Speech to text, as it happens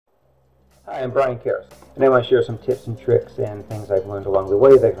Hi, I'm Brian Karras, and I want to share some tips and tricks and things I've learned along the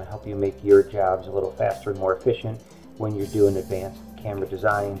way that are going to help you make your jobs a little faster and more efficient when you're doing advanced camera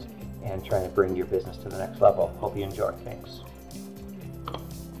designs and trying to bring your business to the next level. Hope you enjoy. Thanks.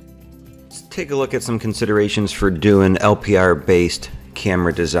 Let's take a look at some considerations for doing LPR-based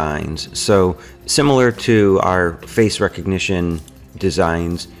camera designs. So, similar to our face recognition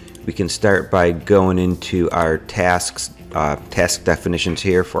designs, we can start by going into our task definitions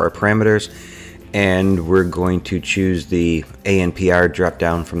here for our parameters, and we're going to choose the ANPR drop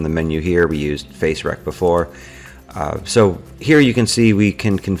down from the menu here. We used face rec before. So here you can see we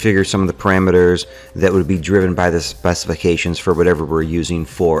can configure some of the parameters that would be driven by the specifications for whatever we're using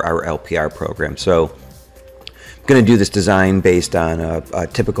for our LPR program. So I'm going to do this design based on a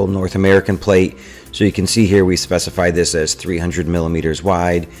typical North American plate. So you can see here we specify this as 300 millimeters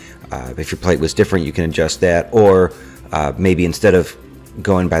wide. If your plate was different, you can adjust that, or maybe instead of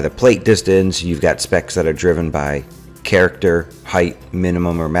going by the plate distance, you've got specs that are driven by character, height,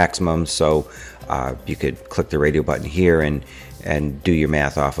 minimum or maximum. So you could click the radio button here and do your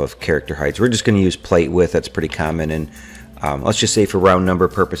math off of character heights. We're just going to use plate width. That's pretty common. And let's just say for round number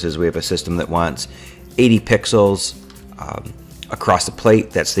purposes, we have a system that wants 80 pixels across the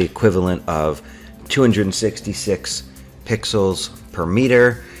plate. That's the equivalent of 266 pixels per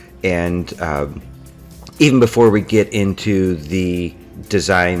meter. And even before we get into the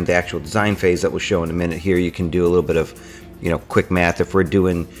design, the actual design phase that we'll show in a minute here, you can do a little bit of, quick math. If we're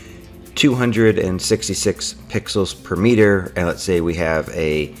doing 266 pixels per meter, and let's say we have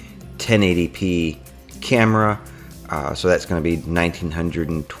a 1080p camera, so that's going to be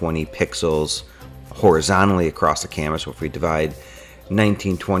 1920 pixels horizontally across the camera. So if we divide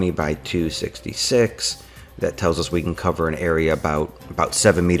 1920 by 266, that tells us we can cover an area about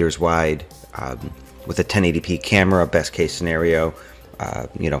 7 meters wide with a 1080p camera. Best case scenario, a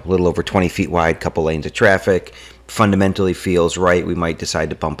little over 20 feet wide, couple lanes of traffic. Fundamentally feels right. We might decide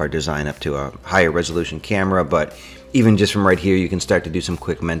to bump our design up to a higher resolution camera, but even just from right here, you can start to do some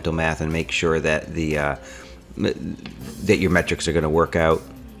quick mental math and make sure that that your metrics are going to work out.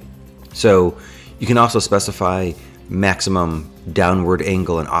 So you can also specify maximum downward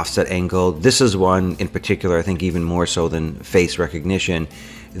angle and offset angle. This is one in particular, I think even more so than face recognition.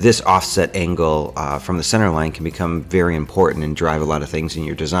 This offset angle from the center line can become very important and drive a lot of things in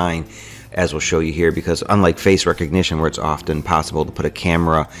your design, as we'll show you here, because unlike face recognition, where it's often possible to put a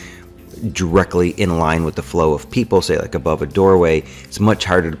camera directly in line with the flow of people, say like above a doorway, it's much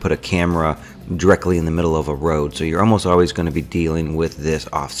harder to put a camera directly in the middle of a road. So you're almost always going to be dealing with this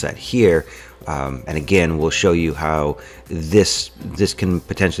offset here. And again, we'll show you how this can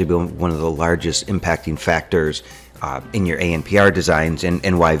potentially be one of the largest impacting factors in your ANPR designs,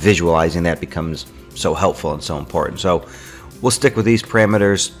 and why visualizing that becomes so helpful and so important. So we'll stick with these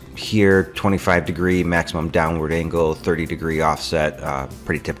parameters here: 25-degree maximum downward angle, 30-degree offset,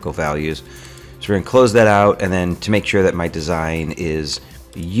 pretty typical values. So we're going to close that out, and then to make sure that my design is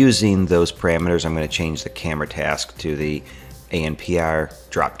using those parameters, I'm going to change the camera task to the ANPR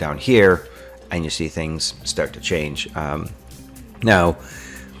drop down here, and you see things start to change. Now,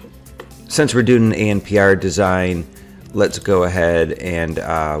 since we're doing an ANPR design, let's go ahead and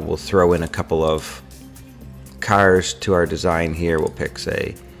we'll throw in a couple of cars to our design here. We'll pick,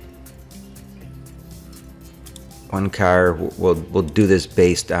 say, one car. We'll do this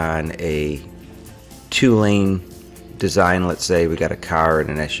based on a 2-lane design. Let's say we got a car and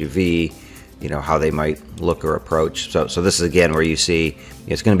an SUV, how they might look or approach. So this is again where you see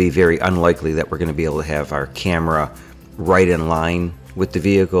it's going to be very unlikely that we're going to be able to have our camera right in line with the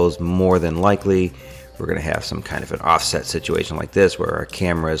vehicles. More than likely, we're going to have some kind of an offset situation like this, where our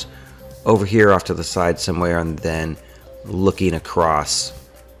camera's over here off to the side somewhere, and then looking across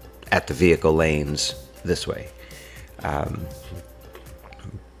at the vehicle lanes this way.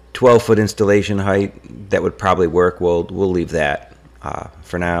 12-foot installation height, that would probably work. We'll leave that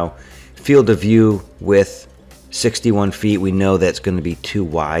for now. Field of view width, 61 feet. We know that's going to be too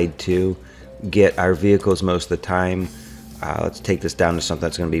wide to get our vehicles most of the time. Let's take this down to something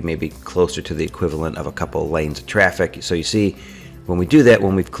that's going to be maybe closer to the equivalent of a couple of lanes of traffic. So you see, when we do that,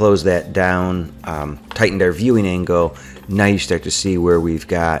 when we've closed that down, tightened our viewing angle, now you start to see where we've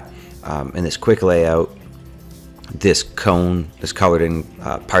got, in this quick layout, this cone, this colored in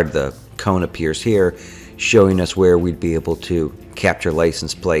part of the cone appears here, showing us where we'd be able to capture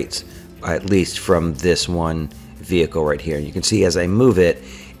license plates, at least from this one vehicle right here. And you can see as I move it,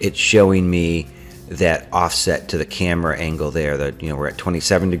 it's showing me that offset to the camera angle there. That, we're at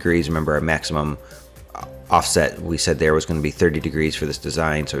 27 degrees. Remember, our maximum offset we said there was going to be 30 degrees for this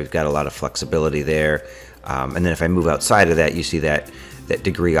design, so we've got a lot of flexibility there. And then if I move outside of that, you see that that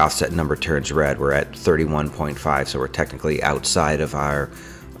degree offset number turns red. We're at 31.5, so we're technically outside of our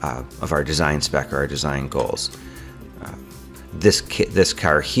design spec or our design goals. This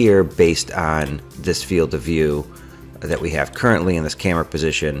car here, based on this field of view that we have currently in this camera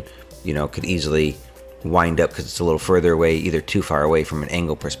position, you know, could easily wind up because it's a little further away, either too far away from an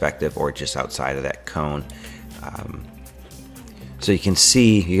angle perspective or just outside of that cone. So you can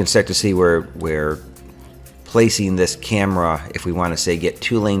start to see where we're placing this camera. If we want to say get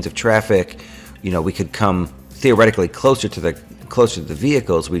 2 lanes of traffic, you know, we could come theoretically closer to the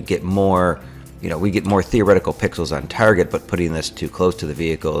vehicles. We'd get more, you know, we get more theoretical pixels on target, but putting this too close to the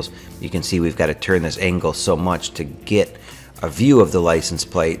vehicles, you can see we've got to turn this angle so much to get a view of the license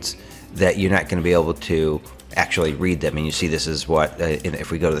plates that you're not going to be able to actually read them. And you see this is what,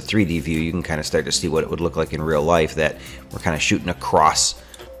 if we go to the 3D view, you can kind of start to see what it would look like in real life, that we're kind of shooting across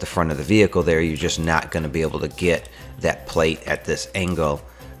the front of the vehicle there. You're just not going to be able to get that plate at this angle.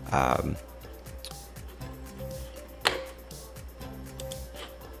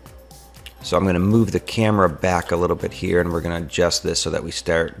 So I'm going to move the camera back a little bit here, and we're going to adjust this so that we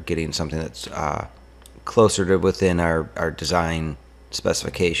start getting something that's closer to within our design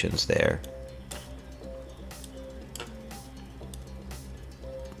specifications there.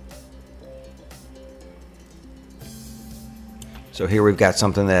 So here we've got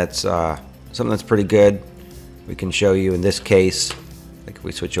something that's pretty good. We can show you in this case, like if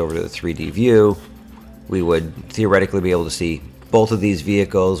we switch over to the 3D view, we would theoretically be able to see both of these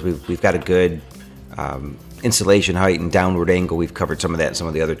vehicles. We've got a good installation height and downward angle. We've covered some of that in some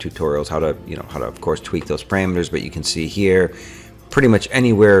of the other tutorials, how to of course tweak those parameters. But you can see here, pretty much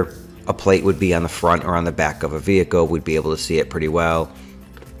anywhere a plate would be on the front or on the back of a vehicle, we'd be able to see it pretty well.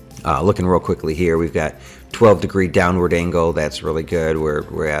 Looking real quickly here, we've got 12-degree downward angle. That's really good.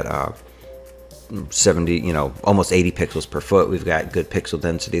 We're at 70, you know, almost 80 pixels per foot. We've got good pixel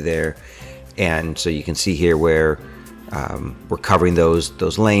density there, and so you can see here where we're covering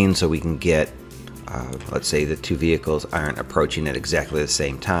those lanes, so we can get, let's say the 2 vehicles aren't approaching at exactly the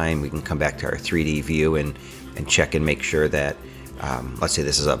same time. We can come back to our 3D view and check and make sure that, let's say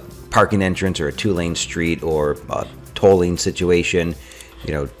this is a parking entrance or a 2-lane street or a tolling situation.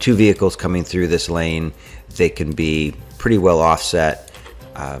 You know, 2 vehicles coming through this lane, they can be pretty well offset,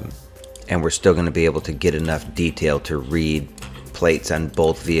 and we're still going to be able to get enough detail to read plates on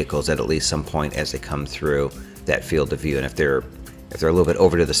both vehicles at least some point as they come through that field of view. And if they're a little bit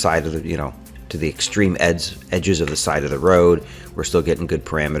over to the side of the, you know, to the extreme edges of the side of the road, we're still getting good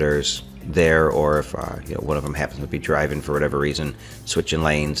parameters there. Or if you know, one of them happens to be driving for whatever reason, switching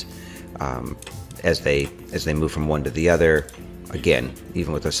lanes as they move from one to the other. Again,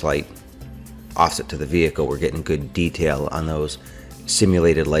 even with a slight offset to the vehicle, we're getting good detail on those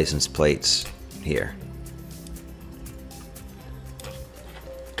simulated license plates here.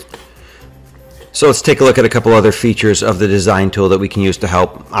 So let's take a look at a couple other features of the design tool that we can use to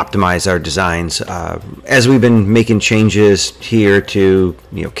help optimize our designs. As we've been making changes here to,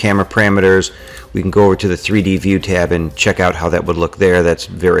 you know, camera parameters, we can go over to the 3D view tab and check out how that would look there. That's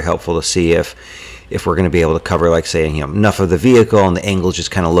very helpful to see if we're going to be able to cover, like, say, you know, enough of the vehicle and the angles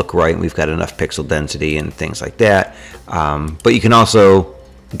just kind of look right and we've got enough pixel density and things like that. But you can also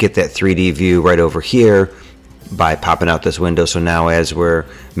get that 3D view right over here by popping out this window. So now as we're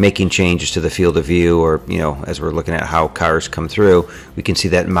making changes to the field of view, or, you know, as we're looking at how cars come through, we can see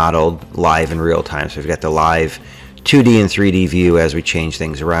that modeled live in real time. So we've got the live 2D and 3D view as we change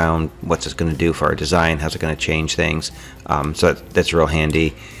things around. What's this going to do for our design? How's it going to change things? So that's real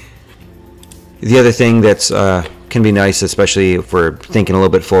handy. The other thing that's can be nice, especially if we're thinking a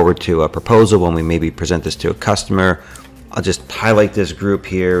little bit forward to a proposal when we maybe present this to a customer, I'll just highlight this group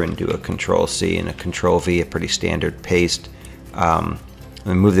here and do a Control-C and a Control-V, a pretty standard paste, and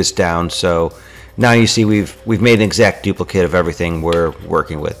move this down. So now you see we've made an exact duplicate of everything we're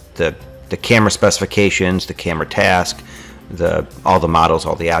working with. The camera specifications, the camera task, all the models,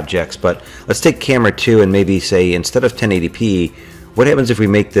 all the objects. But let's take camera 2 and maybe say, instead of 1080p, what happens if we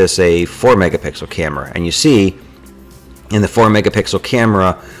make this a 4 megapixel camera? And you see in the 4 megapixel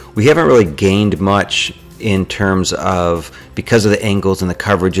camera, we haven't really gained much in terms of, because of the angles and the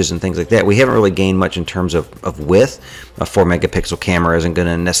coverages and things like that, we haven't really gained much in terms of width. A 4 megapixel camera isn't going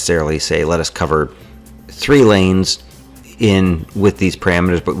to necessarily say, let us cover 3 lanes in with these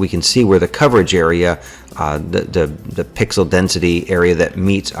parameters, but we can see where the coverage area the pixel density area that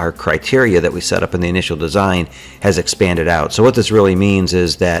meets our criteria that we set up in the initial design has expanded out. So what this really means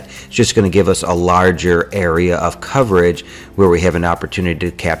is that it's just going to give us a larger area of coverage where we have an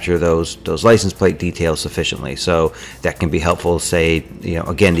opportunity to capture those license plate details sufficiently. So that can be helpful, say,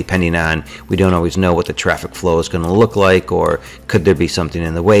 again, depending on, we don't always know what the traffic flow is going to look like, or could there be something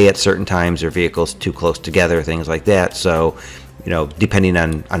in the way at certain times, or vehicles too close together, things like that. So depending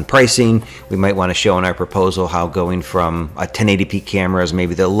on pricing, we might want to show in our proposal how going from a 1080p camera is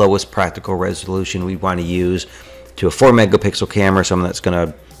maybe the lowest practical resolution we want to use, to a 4 megapixel camera, something that's going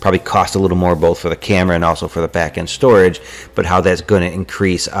to probably cost a little more both for the camera and also for the back end storage, but how that's going to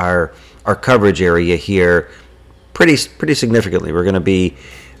increase our coverage area here pretty significantly. We're going to be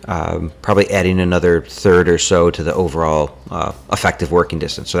probably adding another third or so to the overall effective working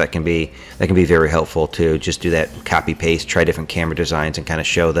distance. So that can be very helpful to just do that copy paste, try different camera designs and kind of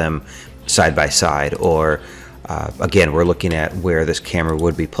show them side by side. Or again, we're looking at where this camera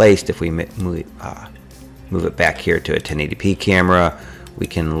would be placed. If we move it back here to a 1080p camera, we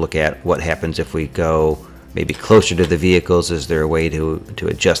can look at what happens if we go maybe closer to the vehicles. Is there a way to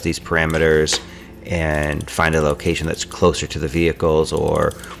adjust these parameters and find a location that's closer to the vehicles?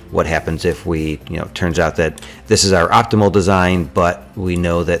 Or what happens if we, turns out that this is our optimal design, but we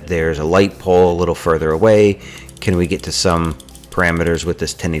know that there's a light pole a little further away. Can we get to some parameters with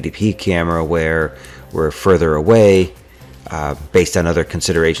this 1080p camera where we're further away, based on other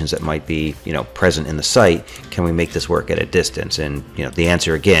considerations that might be, present in the site? Can we make this work at a distance? And, the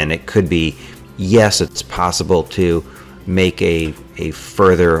answer, again, it could be yes, it's possible to make a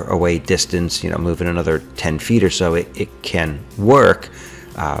further away distance, moving another 10 feet or so, it can work.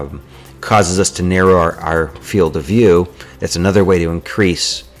 Causes us to narrow our field of view. That's another way to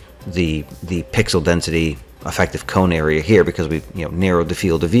increase the pixel density effective cone area here, because we've narrowed the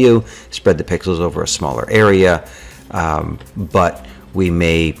field of view, spread the pixels over a smaller area, but we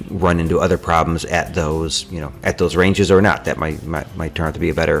may run into other problems at those ranges or not. That might turn out to be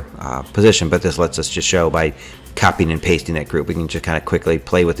a better position. But this lets us just show, by copying and pasting that group, we can just kind of quickly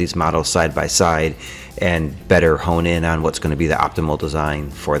play with these models side by side and better hone in on what's going to be the optimal design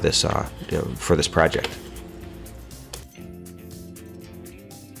for this project.